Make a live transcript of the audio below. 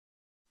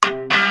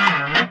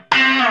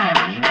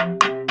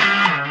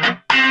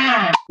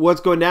What's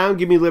going down?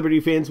 Give me Liberty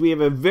fans. We have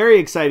a very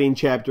exciting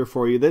chapter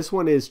for you. This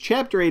one is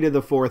chapter 8 of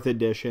the 4th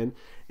edition.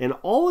 And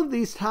all of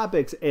these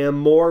topics and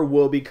more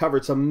will be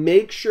covered. So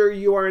make sure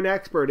you are an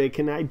expert and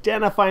can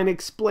identify and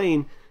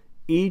explain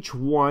each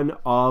one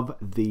of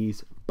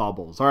these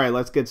bubbles. All right,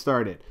 let's get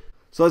started.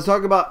 So let's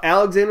talk about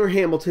Alexander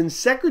Hamilton,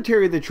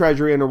 Secretary of the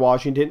Treasury under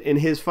Washington,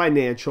 and his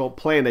financial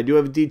plan. I do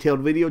have a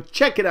detailed video.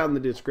 Check it out in the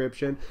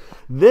description.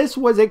 This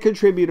was a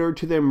contributor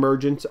to the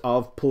emergence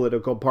of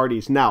political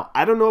parties. Now,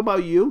 I don't know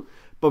about you,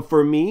 but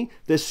for me,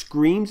 this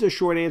screams a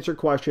short answer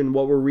question.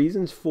 What were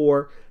reasons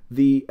for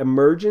the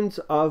emergence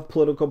of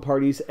political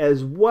parties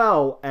as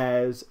well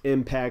as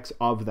impacts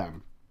of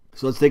them?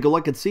 So let's take a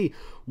look and see,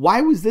 why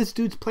was this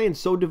dude's plan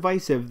so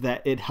divisive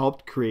that it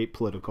helped create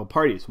political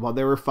parties? Well,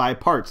 there were 5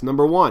 parts.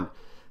 Number 1,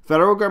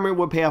 federal government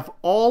would pay off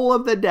all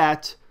of the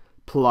debt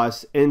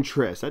plus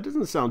interest. That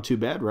doesn't sound too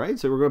bad, right?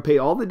 So we're going to pay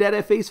all the debt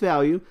at face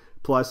value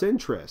plus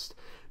interest.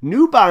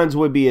 New bonds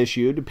would be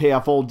issued to pay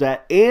off old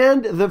debt,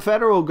 and the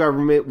federal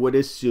government would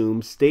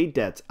assume state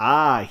debts.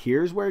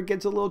 Here's where it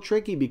gets a little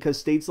tricky, because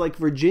states like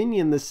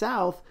Virginia in the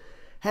South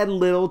had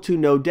little to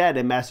no debt,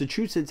 and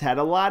Massachusetts had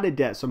a lot of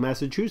debt. So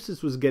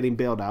Massachusetts was getting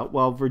bailed out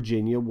while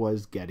Virginia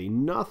was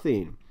getting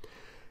nothing.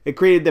 It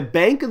created the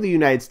Bank of the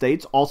United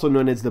States, also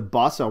known as the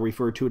BUS. I'll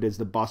refer to it as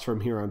the BUS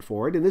from here on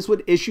forward. And this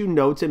would issue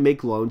notes and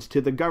make loans to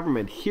the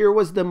government. Here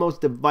was the most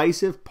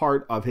divisive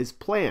part of his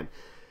plan.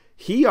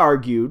 He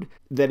argued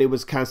that it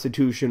was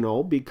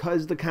constitutional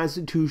because the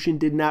Constitution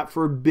did not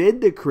forbid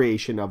the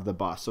creation of the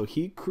BUS. So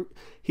he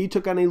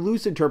took on a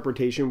loose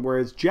interpretation,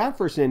 whereas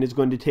Jefferson is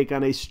going to take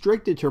on a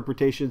strict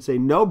interpretation and say,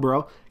 no,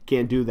 bro,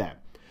 can't do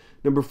that.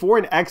 Number 4,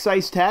 an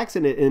excise tax.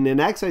 And an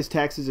excise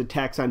tax is a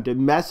tax on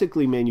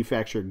domestically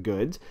manufactured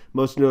goods,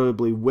 most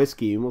notably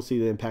whiskey, and we'll see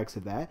the impacts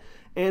of that.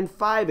 And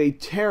 5, a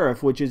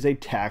tariff, which is a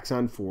tax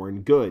on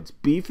foreign goods.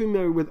 Be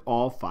familiar with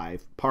all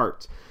 5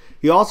 parts.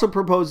 He also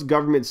proposed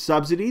government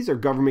subsidies, or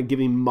government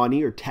giving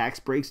money or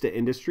tax breaks to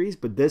industries,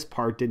 but this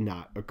part did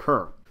not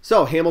occur.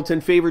 So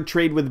Hamilton favored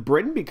trade with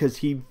Britain because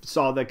he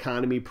saw the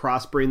economy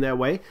prospering that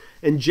way,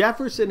 and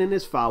Jefferson and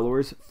his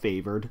followers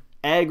favored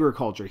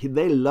agriculture.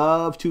 They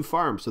love to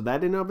farm, so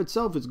that in and of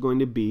itself is going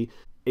to be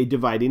a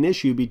dividing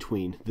issue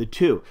between the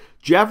two.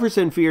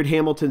 Jefferson feared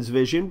Hamilton's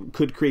vision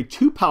could create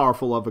too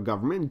powerful of a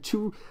government and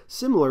too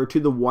similar to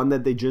the one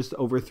that they just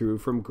overthrew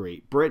from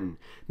Great Britain.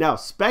 Now,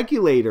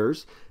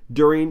 speculators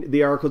during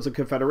the Articles of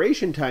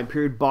Confederation time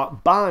period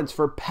bought bonds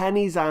for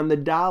pennies on the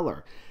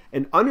dollar.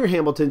 And under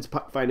Hamilton's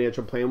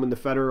financial plan, when the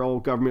federal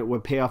government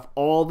would pay off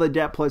all the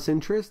debt plus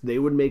interest, they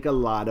would make a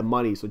lot of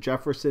money. So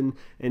Jefferson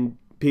and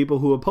people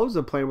who opposed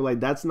the plan were like,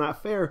 that's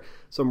not fair.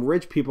 Some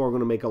rich people are going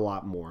to make a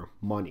lot more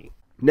money.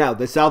 Now,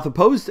 the South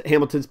opposed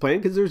Hamilton's plan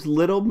because there's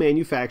little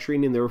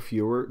manufacturing and there were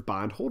fewer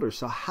bondholders.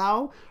 So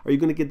how are you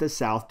going to get the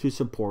South to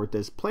support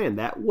this plan?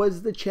 That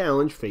was the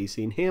challenge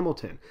facing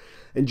Hamilton.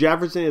 And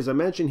Jefferson, as I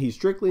mentioned, he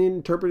strictly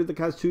interpreted the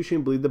Constitution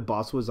and believed the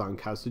BUS was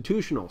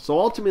unconstitutional. So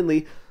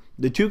ultimately,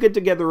 the two get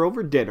together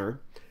over dinner,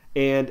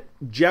 and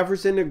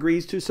Jefferson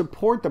agrees to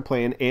support the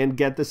plan and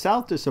get the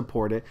South to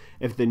support it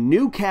if the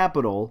new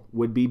capital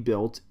would be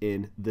built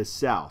in the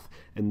South.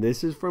 And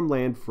this is from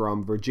land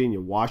from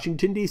Virginia.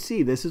 Washington,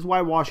 D.C. This is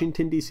why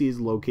Washington, D.C. is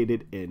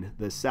located in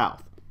the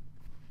South.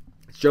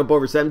 Let's jump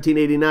over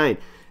 1789.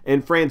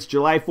 In France,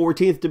 July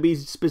 14th to be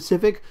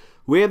specific,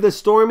 we have the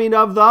storming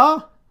of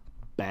the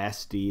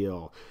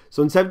Bastille.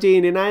 So in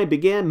 1789 it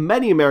began.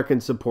 Many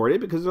Americans supported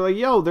it because they're like,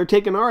 yo, they're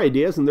taking our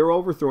ideas and they're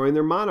overthrowing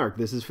their monarch.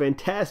 This is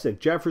fantastic.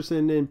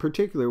 Jefferson in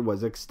particular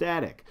was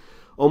ecstatic.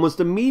 Almost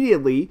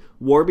immediately,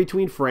 war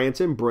between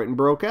France and Britain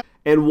broke out,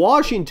 and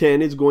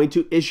Washington is going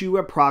to issue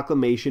a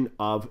proclamation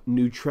of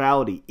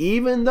neutrality,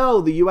 even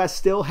though the U.S.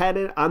 still had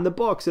it on the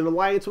books, an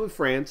alliance with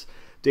France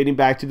dating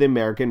back to the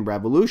American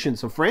Revolution.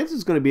 So France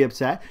is going to be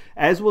upset,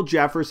 as will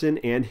Jefferson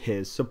and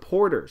his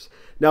supporters.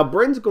 Now,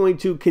 Britain's going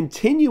to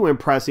continue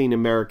impressing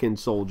American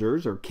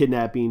soldiers or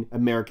kidnapping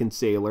American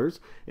sailors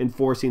and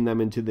forcing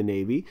them into the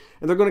Navy.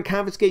 And they're going to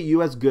confiscate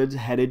U.S. goods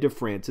headed to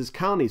France's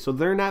colonies. So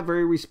they're not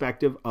very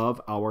respective of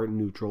our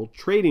neutral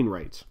trading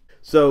rights.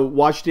 So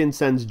Washington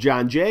sends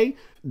John Jay,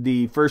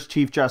 the first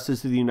Chief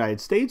Justice of the United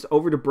States,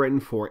 over to Britain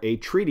for a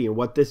treaty. And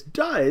what this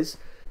does,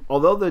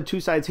 although the two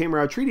sides hammer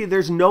out treaty,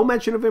 there's no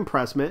mention of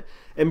impressment,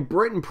 and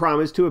Britain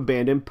promised to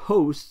abandon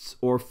posts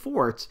or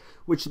forts,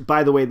 which,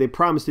 by the way, they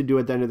promised to do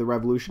at the end of the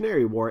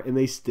Revolutionary War, and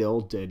they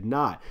still did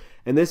not.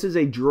 And this is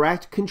a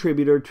direct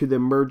contributor to the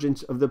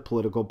emergence of the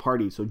political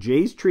party. So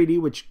Jay's treaty,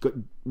 which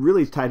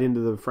really is tied into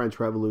the French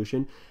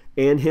Revolution,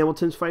 and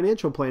Hamilton's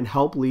financial plan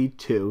helped lead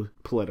to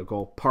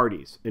political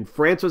parties. And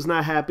France was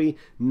not happy,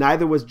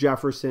 neither was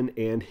Jefferson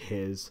and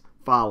his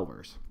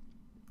followers.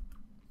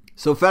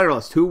 So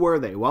Federalists, who were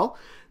they? Well,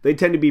 they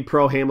tend to be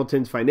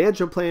pro-Hamilton's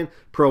financial plan,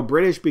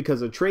 pro-British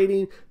because of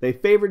trading. They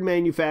favored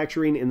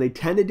manufacturing, and they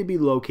tended to be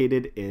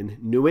located in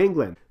New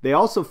England. They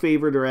also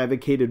favored or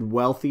advocated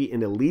wealthy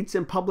and elites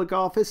in public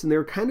office, and they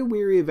were kind of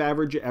weary of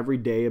average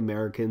everyday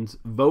Americans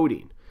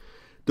voting.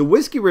 The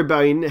Whiskey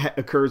Rebellion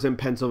occurs in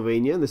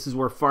Pennsylvania, and this is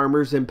where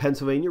farmers in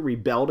Pennsylvania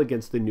rebelled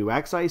against the new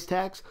excise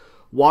tax.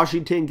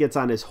 Washington gets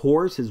on his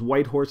horse, his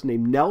white horse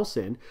named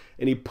Nelson,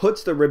 and he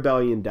puts the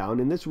rebellion down.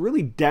 And this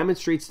really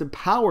demonstrates the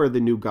power of the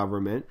new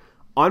government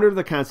under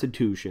the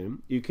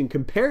Constitution. You can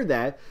compare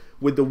that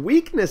with the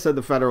weakness of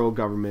the federal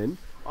government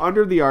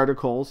under the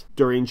Articles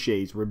during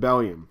Shays'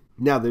 Rebellion.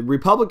 Now, the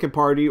Republican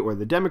Party, or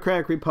the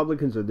Democratic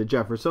Republicans, or the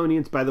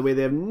Jeffersonians, by the way,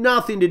 they have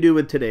nothing to do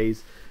with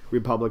today's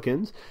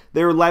Republicans.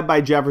 They were led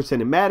by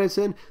Jefferson and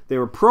Madison. They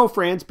were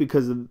pro-France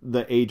because of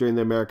the age during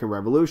the American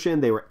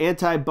Revolution. They were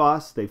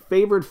anti-bus. They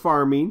favored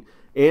farming,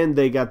 and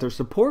they got their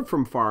support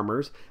from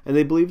farmers, and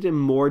they believed in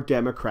more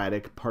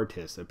democratic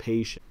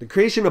participation. The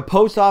creation of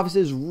post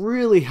offices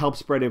really helped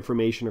spread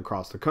information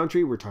across the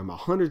country. We're talking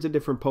about hundreds of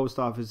different post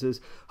offices.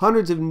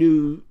 Hundreds of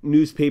new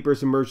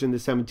newspapers emerged in the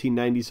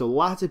 1790s, so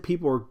lots of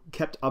people were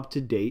kept up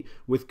to date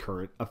with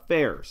current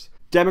affairs.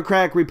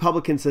 Democratic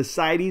Republican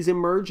societies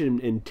emerged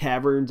in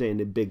taverns and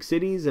in big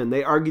cities, and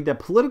they argued that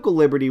political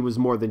liberty was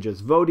more than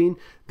just voting.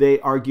 They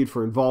argued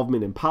for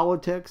involvement in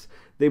politics.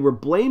 They were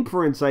blamed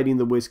for inciting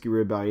the Whiskey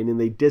Rebellion, and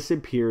they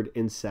disappeared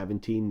in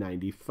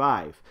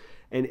 1795.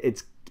 And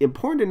it's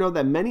important to note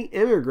that many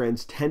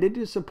immigrants tended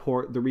to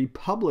support the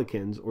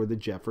Republicans or the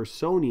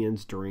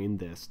Jeffersonians during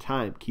this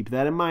time. Keep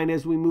that in mind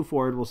as we move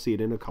forward. We'll see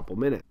it in a couple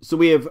minutes. So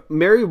we have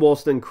Mary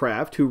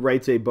Wollstonecraft, who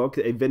writes a book,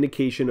 A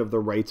Vindication of the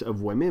Rights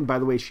of Women. And by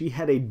the way, she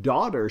had a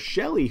daughter,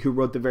 Shelley, who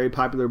wrote the very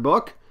popular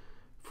book,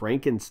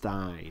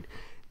 Frankenstein.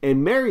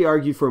 And Mary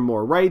argued for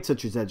more rights,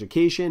 such as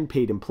education,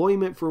 paid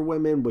employment for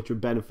women, which would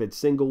benefit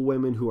single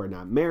women who are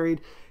not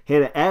married.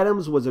 Hannah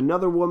Adams was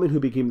another woman who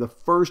became the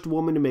first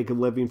woman to make a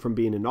living from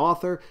being an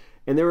author.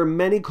 And there were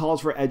many calls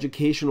for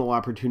educational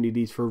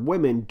opportunities for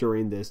women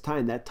during this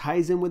time. That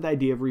ties in with the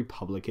idea of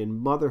Republican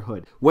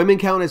motherhood. Women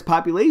count as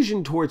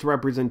population towards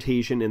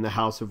representation in the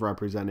House of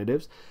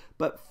Representatives,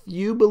 but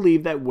few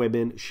believe that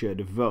women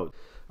should vote.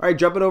 All right,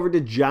 jumping over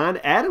to John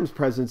Adams'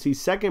 presidency,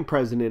 second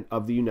president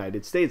of the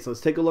United States. Let's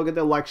take a look at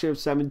the election of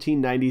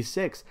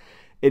 1796.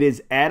 It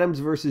is Adams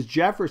versus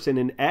Jefferson,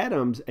 and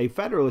Adams, a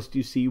Federalist,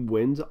 you see,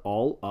 wins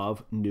all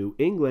of New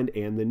England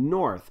and the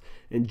North.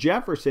 And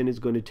Jefferson is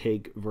going to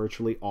take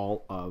virtually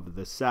all of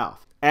the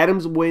South.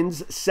 Adams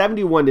wins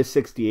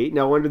 71-68.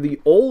 Now, under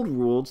the old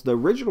rules, the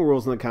original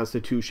rules in the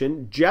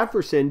Constitution,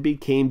 Jefferson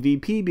became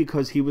VP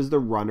because he was the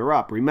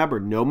runner-up. Remember,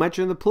 no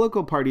mention of the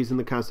political parties in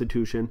the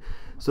Constitution,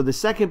 so the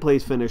second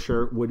place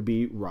finisher would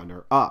be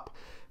runner-up.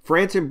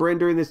 France and Britain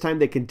during this time,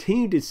 they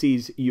continued to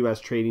seize U.S.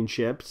 trading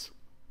ships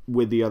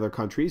with the other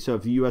countries. So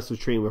if the U.S. was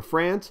trading with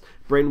France,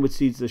 Britain would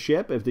seize the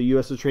ship. If the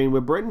U.S. was trading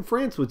with Britain,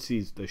 France would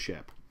seize the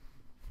ship.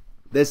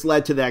 This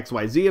led to the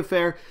XYZ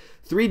affair.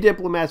 3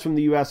 diplomats from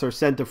the U.S. are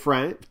sent to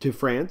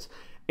France,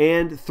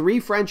 and 3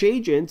 French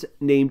agents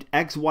named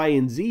X, Y,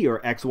 and Z,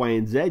 or X, Y,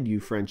 and Z, you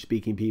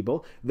French-speaking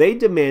people, they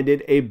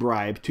demanded a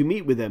bribe to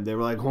meet with them. They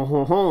were like, ho,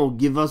 ho, ho,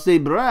 give us a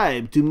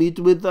bribe to meet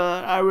with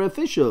our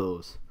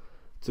officials.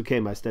 It's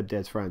okay, my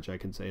stepdad's French, I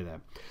can say that.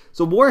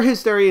 So war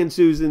hysteria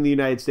ensues in the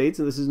United States,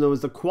 and this is known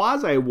as the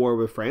quasi-war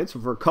with France.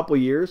 So for a couple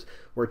years,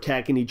 we're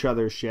attacking each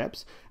other's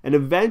ships. And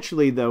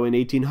eventually, though, in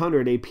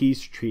 1800, a peace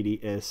treaty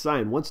is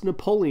signed once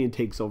Napoleon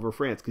takes over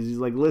France, because he's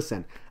like,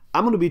 listen,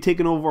 I'm going to be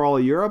taking over all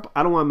of Europe.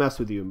 I don't want to mess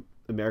with you,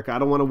 America. I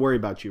don't want to worry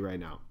about you right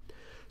now.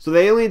 So the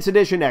Alien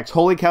Sedition Acts,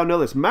 holy cow, know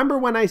this. Remember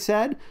when I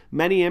said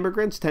many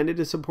immigrants tended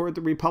to support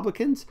the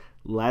Republicans?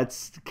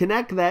 Let's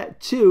connect that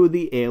to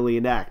the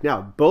Alien Act.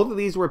 Now, both of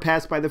these were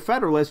passed by the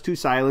Federalists to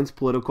silence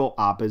political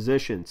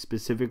opposition,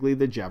 specifically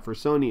the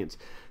Jeffersonians.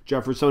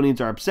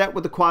 Jeffersonians are upset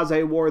with the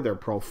quasi-war. They're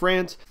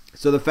pro-France.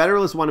 So the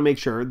Federalists want to make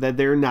sure that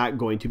they're not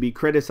going to be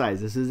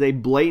criticized. This is a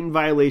blatant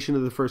violation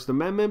of the First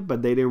Amendment,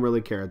 but they didn't really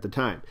care at the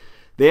time.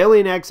 The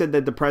Alien Act said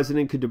that the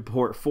president could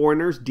deport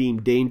foreigners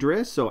deemed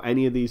dangerous. So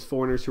any of these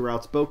foreigners who are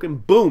outspoken,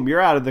 boom,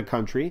 you're out of the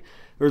country.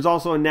 There's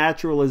also a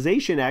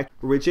Naturalization Act,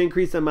 which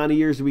increased the amount of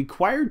years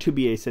required to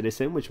be a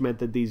citizen, which meant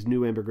that these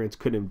new immigrants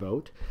couldn't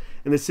vote.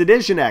 And the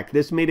Sedition Act,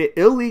 this made it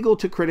illegal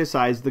to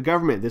criticize the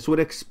government. This would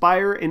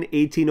expire in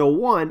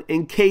 1801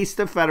 in case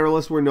the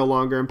Federalists were no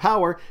longer in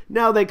power.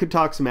 Now they could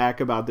talk smack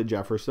about the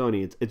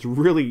Jeffersonians. It's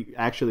really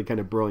actually kind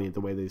of brilliant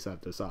the way they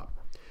set this up.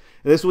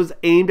 This was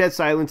aimed at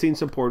silencing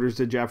supporters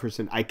of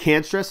Jefferson. I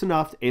can't stress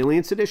enough,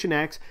 Alien Sedition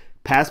Acts,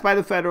 passed by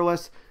the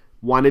Federalists,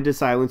 wanted to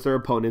silence their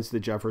opponents, the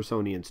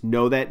Jeffersonians.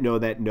 Know that, know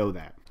that, know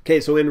that. Okay,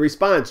 so in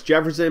response,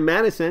 Jefferson and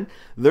Madison,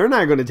 they're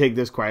not going to take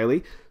this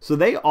quietly, so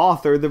they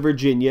authored the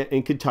Virginia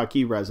and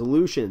Kentucky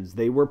resolutions.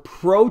 They were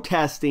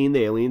protesting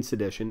the Alien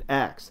Sedition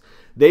Acts.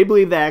 They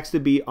believed the acts to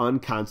be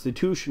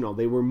unconstitutional.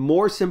 They were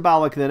more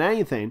symbolic than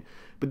anything,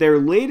 but they were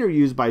later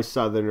used by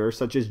Southerners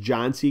such as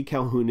John C.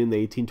 Calhoun in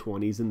the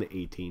 1820s and the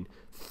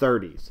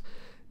 1830s.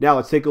 Now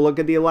let's take a look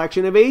at the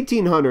election of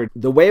 1800.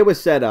 The way it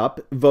was set up,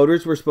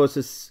 voters were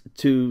supposed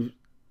to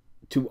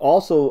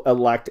also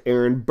elect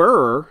Aaron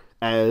Burr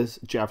as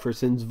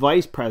Jefferson's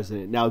vice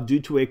president. Now, due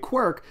to a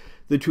quirk,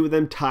 the two of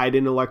them tied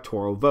in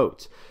electoral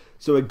votes.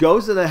 So it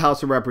goes to the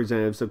House of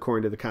Representatives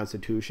according to the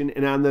Constitution,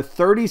 and on the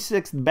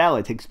 36th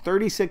ballot, it takes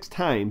 36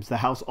 times, the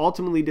House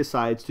ultimately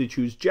decides to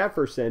choose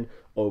Jefferson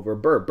over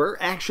Burr. Burr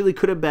actually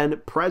could have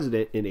been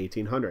president in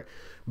 1800.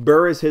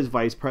 Burr is his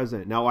vice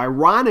president. Now,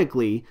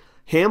 ironically,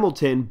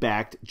 Hamilton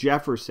backed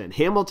Jefferson.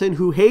 Hamilton,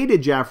 who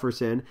hated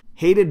Jefferson,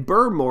 hated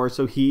Burr more,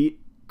 so he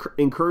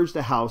encouraged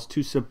the House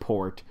to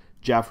support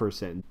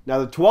Jefferson. Now,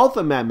 the 12th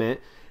Amendment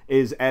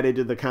is added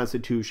to the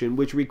Constitution,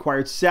 which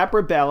required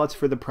separate ballots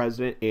for the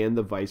president and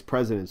the vice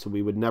president. So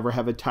we would never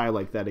have a tie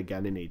like that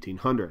again in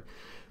 1800.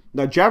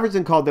 Now,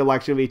 Jefferson called the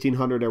election of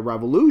 1800 a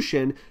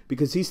revolution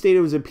because he stated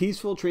it was a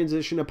peaceful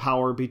transition of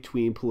power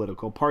between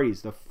political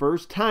parties. The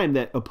first time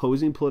that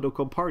opposing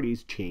political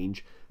parties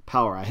change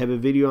power. I have a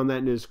video on that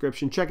in the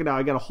description. Check it out.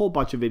 I got a whole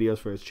bunch of videos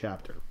for this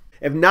chapter.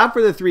 If not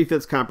for the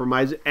Three-Fifths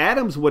Compromise,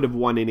 Adams would have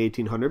won in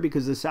 1800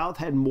 because the South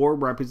had more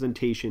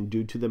representation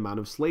due to the amount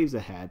of slaves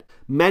it had.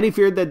 Many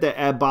feared that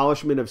the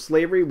abolishment of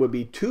slavery would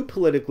be too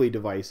politically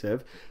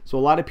divisive, so a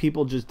lot of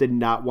people just did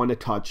not want to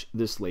touch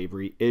the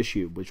slavery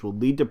issue, which will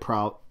lead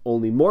to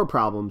only more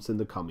problems in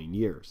the coming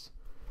years.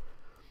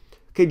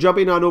 Okay,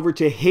 jumping on over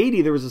to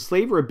Haiti, there was a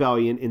slave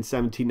rebellion in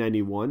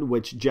 1791,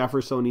 which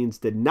Jeffersonians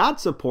did not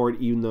support,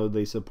 even though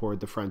they supported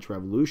the French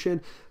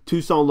Revolution.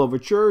 Toussaint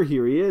Louverture,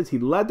 here he is. He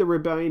led the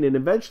rebellion, and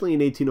eventually in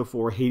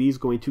 1804, Haiti is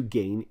going to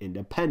gain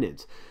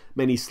independence.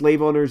 Many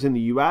slave owners in the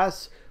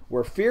U.S.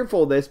 were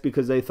fearful of this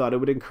because they thought it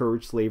would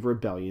encourage slave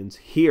rebellions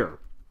here.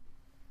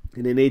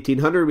 And in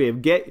 1800, we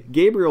have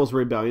Gabriel's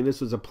Rebellion. This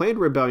was a planned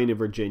rebellion in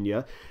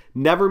Virginia.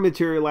 Never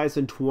materialized,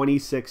 and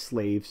 26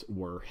 slaves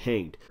were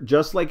hanged.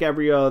 Just like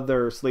every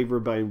other slave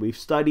rebellion we've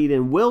studied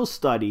and will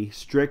study,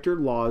 stricter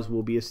laws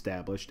will be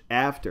established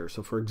after.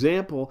 So, for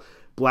example,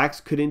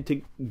 blacks couldn't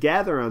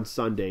gather on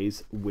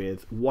Sundays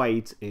with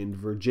whites in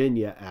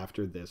Virginia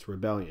after this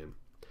rebellion.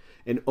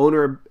 And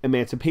owner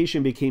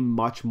emancipation became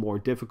much more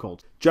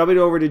difficult. Jumping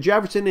over to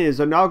Jefferson in his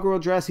inaugural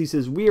address, he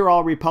says, "We are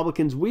all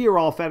Republicans, we are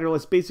all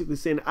Federalists," basically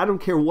saying, I don't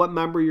care what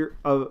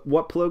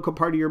what political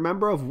party you're a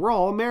member of, we're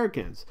all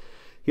Americans.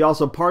 He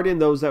also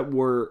pardoned those that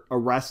were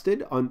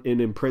arrested and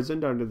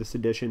imprisoned under the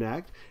Sedition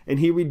Act, and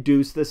he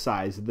reduced the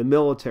size of the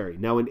military.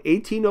 Now, in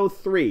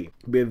 1803,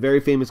 we have a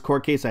very famous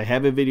court case. I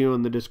have a video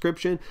in the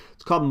description.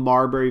 It's called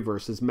Marbury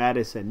versus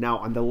Madison. Now,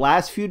 on the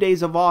last few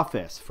days of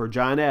office for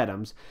John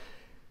Adams,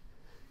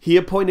 he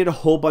appointed a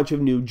whole bunch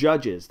of new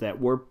judges that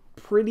were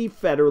pretty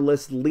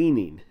Federalist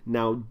leaning.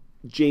 Now,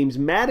 James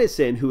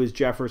Madison, who is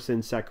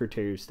Jefferson's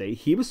Secretary of State,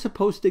 he was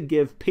supposed to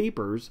give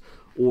papers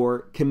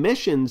or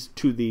commissions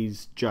to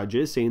these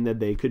judges saying that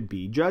they could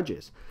be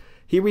judges.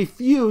 He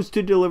refused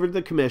to deliver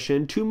the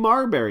commission to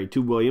Marbury,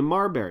 to William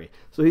Marbury.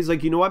 So he's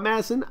like, you know what,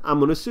 Madison? I'm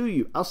going to sue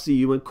you. I'll see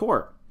you in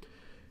court.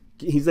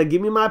 He's like,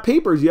 give me my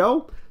papers,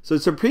 yo. So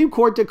the Supreme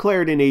Court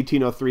declared in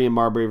 1803 in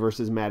Marbury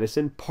versus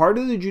Madison part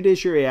of the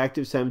Judiciary Act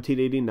of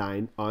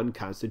 1789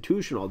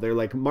 unconstitutional. They're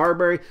like,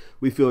 Marbury,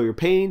 we feel your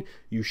pain.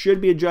 You should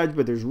be a judge,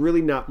 but there's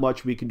really not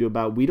much we can do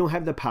about it. We don't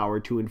have the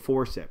power to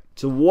enforce it.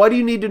 So what do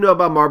you need to know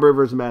about Marbury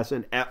versus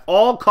Madison? At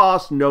all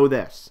costs, know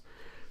this.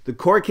 The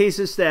court case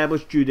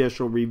established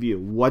judicial review.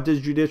 What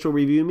does judicial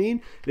review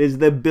mean? It is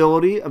the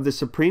ability of the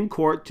Supreme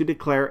Court to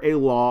declare a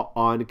law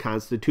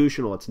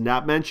unconstitutional. It's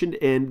not mentioned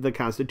in the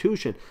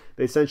Constitution.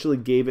 They essentially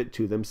gave it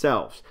to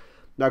themselves.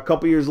 Now, a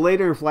couple years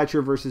later in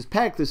Fletcher versus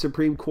Peck, the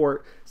Supreme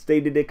Court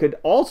stated it could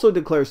also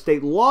declare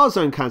state laws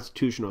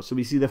unconstitutional. So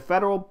we see the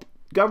federal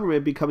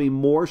government becoming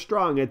more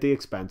strong at the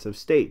expense of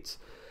states.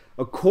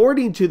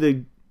 According to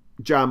the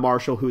John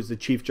Marshall, who is the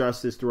Chief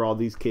Justice through all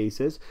these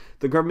cases,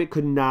 the government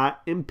could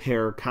not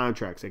impair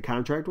contracts. A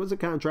contract was a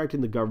contract,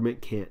 and the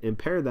government can't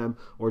impair them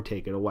or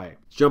take it away.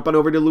 Let's jump on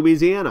over to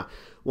Louisiana.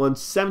 Well, in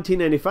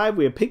 1795,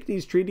 we have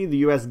Pinckney's Treaty. The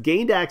U.S.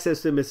 gained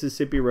access to the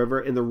Mississippi River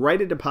and the right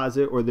to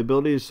deposit or the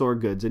ability to store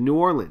goods in New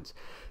Orleans.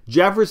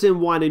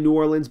 Jefferson wanted New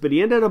Orleans, but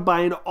he ended up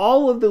buying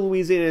all of the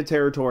Louisiana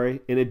territory,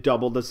 and it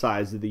doubled the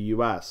size of the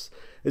U.S.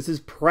 This is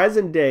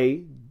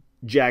present-day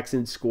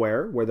Jackson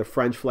Square, where the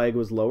French flag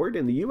was lowered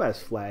and the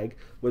U.S. flag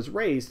was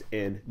raised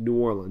in New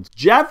Orleans.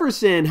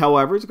 Jefferson,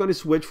 however, is going to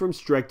switch from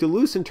strict to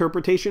loose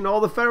interpretation. All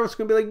the Federalists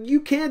are going to be like, you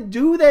can't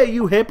do that,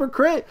 you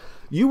hypocrite.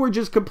 You were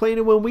just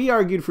complaining when we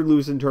argued for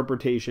loose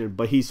interpretation,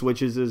 but he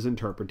switches his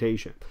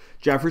interpretation.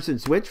 Jefferson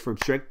switched from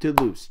strict to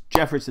loose.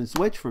 Jefferson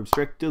switched from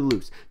strict to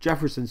loose.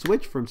 Jefferson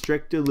switched from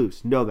strict to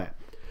loose. Know that.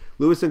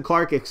 Lewis and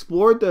Clark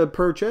explored the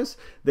purchase.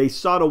 They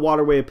sought a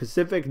waterway of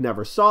Pacific,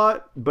 never saw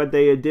it, but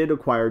they did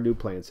acquire new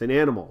plants and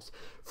animals.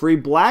 Free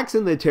blacks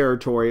in the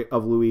territory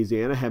of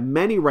Louisiana have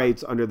many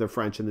rights under the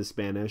French and the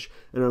Spanish,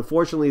 and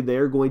unfortunately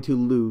they're going to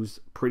lose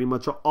pretty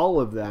much all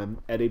of them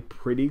at a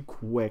pretty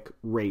quick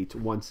rate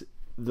once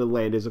the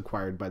land is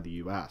acquired by the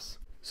U.S.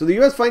 So the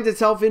U.S. finds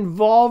itself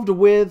involved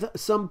with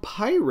some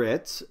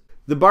pirates.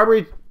 The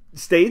Barbary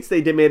States,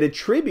 they demanded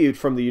tribute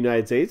from the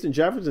United States, and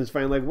Jefferson's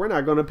finally like, we're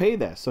not going to pay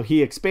this. So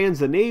he expands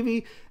the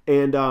Navy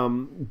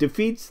and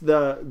defeats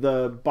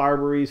the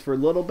Barbaries for a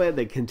little bit.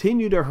 They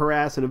continue to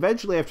harass, and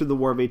eventually after the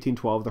War of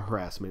 1812, the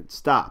harassment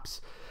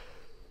stops.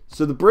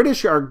 So the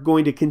British are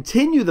going to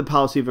continue the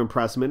policy of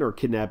impressment or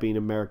kidnapping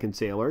American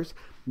sailors.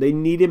 They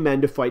needed men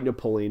to fight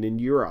Napoleon in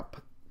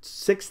Europe.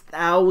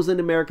 6,000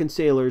 American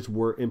sailors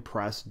were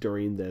impressed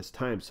during this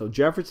time. So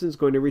Jefferson's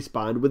going to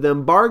respond with the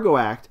Embargo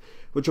Act,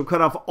 which will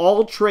cut off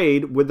all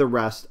trade with the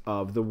rest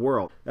of the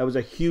world. That was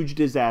a huge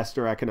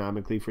disaster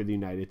economically for the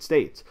United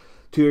States.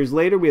 2 years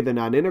later, we had the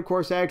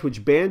Non-Intercourse Act,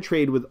 which banned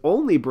trade with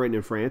only Britain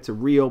and France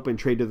and reopened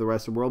trade to the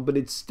rest of the world, but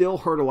it still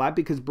hurt a lot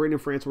because Britain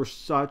and France were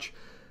such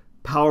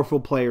powerful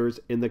players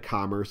in the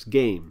commerce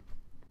game.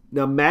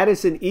 Now,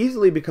 Madison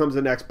easily becomes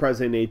the next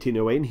president in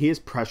 1808, and he is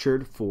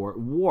pressured for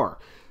war.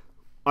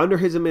 Under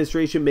his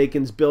administration,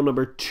 Macon's Bill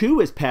No.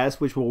 2 is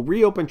passed, which will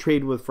reopen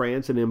trade with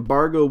France. An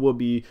embargo will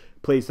be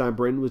placed on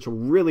Britain, which will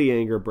really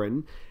anger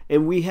Britain.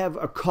 And we have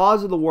a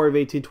cause of the War of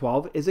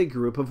 1812 is a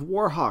group of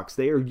war hawks.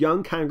 They are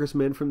young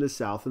congressmen from the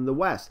South and the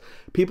West.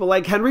 People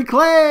like Henry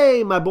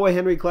Clay, my boy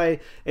Henry Clay,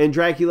 and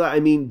Dracula, I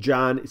mean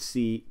John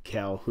C.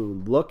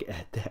 Calhoun. Look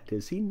at that.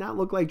 Does he not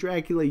look like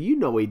Dracula? You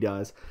know he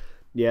does.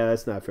 Yeah,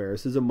 that's not fair.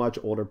 This is a much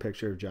older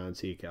picture of John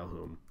C.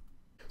 Calhoun.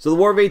 So the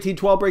War of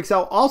 1812 breaks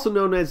out, also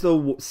known as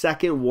the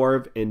Second War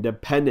of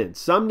Independence.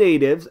 Some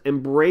natives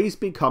embraced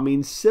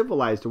becoming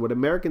civilized, or what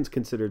Americans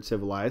considered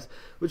civilized,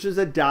 which is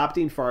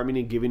adopting farming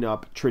and giving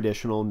up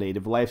traditional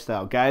native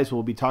lifestyle. Guys,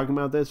 we'll be talking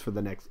about this for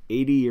the next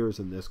 80 years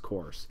in this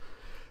course.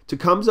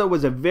 Tecumseh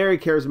was a very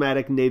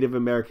charismatic Native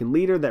American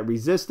leader that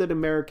resisted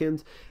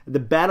Americans. At the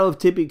Battle of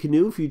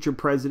Tippecanoe, future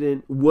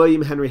President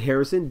William Henry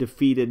Harrison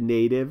defeated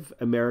Native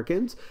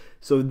Americans.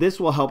 So this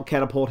will help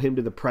catapult him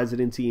to the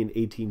presidency in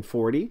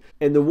 1840.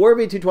 And the War of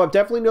 1812,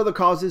 definitely know the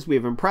causes. We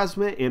have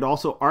impressment and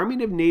also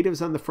arming of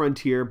natives on the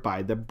frontier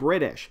by the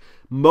British.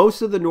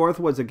 Most of the North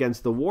was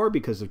against the war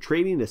because of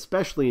trading,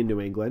 especially in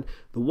New England.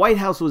 The White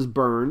House was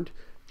burned.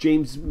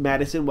 James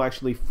Madison will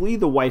actually flee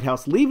the White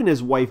House, leaving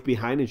his wife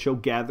behind, and she'll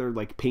gather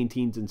like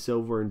paintings and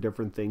silver and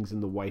different things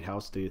in the White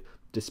House to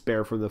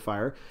spare from the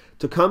fire.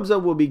 Tecumseh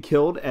will be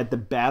killed at the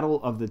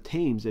Battle of the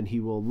Thames, and he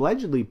will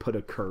allegedly put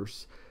a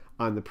curse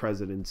on the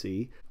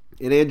presidency.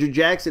 And Andrew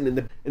Jackson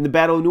in the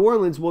Battle of New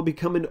Orleans will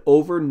become an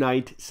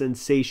overnight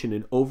sensation,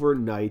 an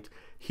overnight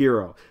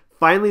hero.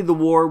 Finally, the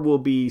war will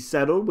be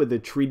settled with the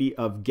Treaty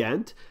of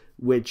Ghent,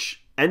 which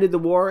ended the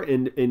war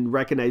and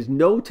recognized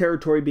no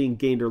territory being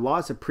gained or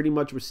lost. It pretty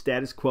much was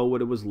status quo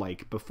what it was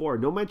like before.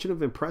 No mention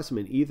of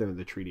impressment either in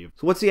the treaty.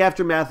 So what's the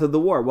aftermath of the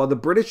war? Well, the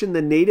British and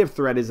the native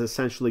threat is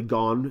essentially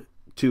gone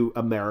to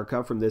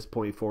America from this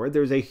point forward.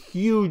 There's a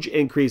huge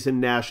increase in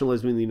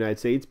nationalism in the United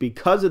States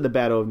because of the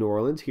Battle of New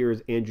Orleans. Here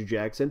is Andrew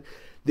Jackson.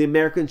 The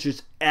Americans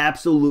just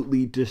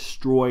absolutely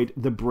destroyed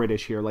the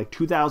British here. Like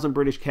 2,000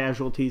 British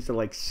casualties to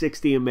like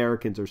 60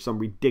 Americans or some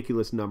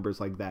ridiculous numbers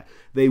like that.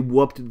 They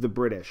whooped the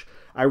British.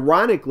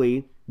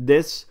 Ironically,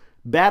 this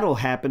battle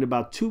happened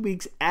about 2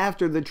 weeks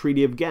after the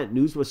Treaty of Ghent.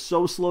 News was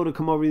so slow to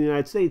come over to the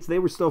United States, they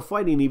were still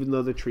fighting even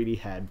though the treaty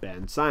had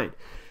been signed.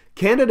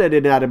 Canada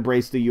did not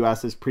embrace the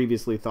U.S. as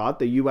previously thought.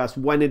 The U.S.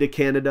 went into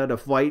Canada to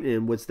fight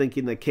and was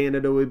thinking that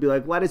Canada would be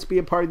like, let us be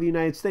a part of the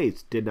United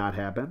States. Did not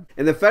happen.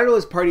 And the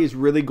Federalist Party is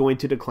really going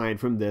to decline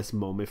from this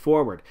moment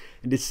forward.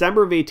 In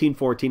December of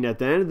 1814, at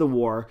the end of the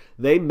war,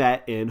 they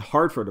met in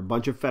Hartford. A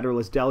bunch of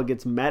Federalist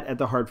delegates met at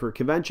the Hartford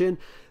Convention.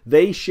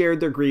 They shared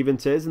their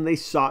grievances and they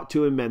sought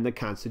to amend the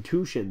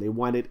Constitution. They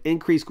wanted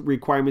increased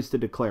requirements to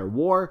declare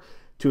war,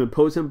 to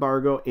impose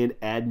embargo, and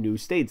add new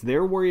states.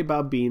 They're worried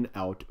about being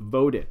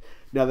outvoted.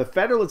 Now, the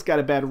Federalists got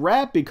a bad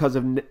rap because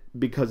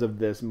of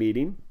this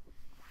meeting,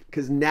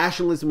 because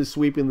nationalism is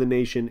sweeping the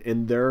nation,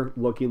 and they're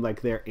looking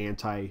like they're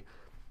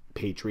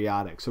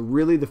anti-patriotic. So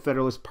really, the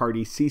Federalist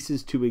Party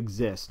ceases to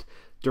exist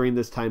during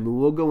this time, and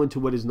we'll go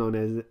into what is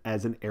known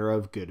as an era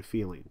of good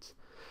feelings.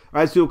 All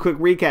right, let's do a quick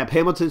recap.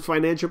 Hamilton's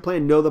financial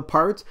plan, know the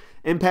parts,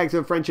 impacts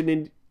of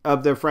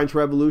the French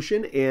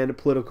Revolution and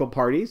political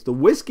parties, the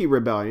Whiskey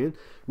Rebellion,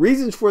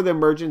 reasons for the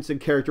emergence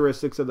and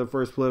characteristics of the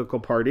first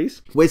political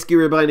parties. Whiskey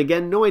Rebellion,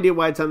 again, no idea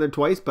why it's on there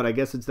twice, but I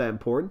guess it's that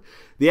important.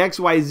 The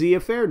XYZ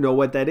affair, know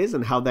what that is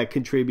and how that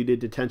contributed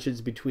to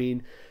tensions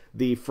between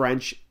the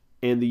French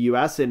and the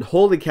U.S. And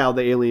holy cow,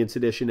 the Alien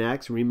Sedition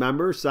Acts.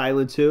 Remember,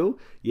 silence who?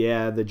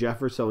 Yeah, the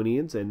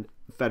Jeffersonians and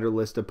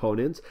Federalist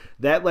opponents.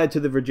 That led to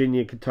the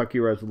Virginia and Kentucky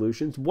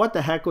Revolutions. What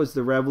the heck was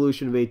the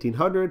Revolution of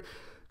 1800?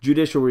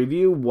 Judicial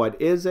review,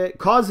 what is it?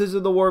 Causes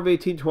of the War of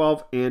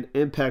 1812 and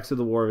impacts of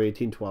the War of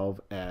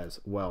 1812 as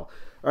well.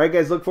 All right,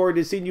 guys, look forward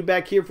to seeing you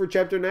back here for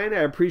Chapter 9. I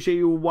appreciate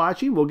you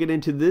watching. We'll get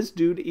into this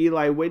dude,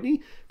 Eli Whitney.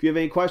 If you have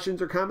any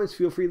questions or comments,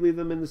 feel free to leave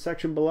them in the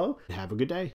section below. Have a good day.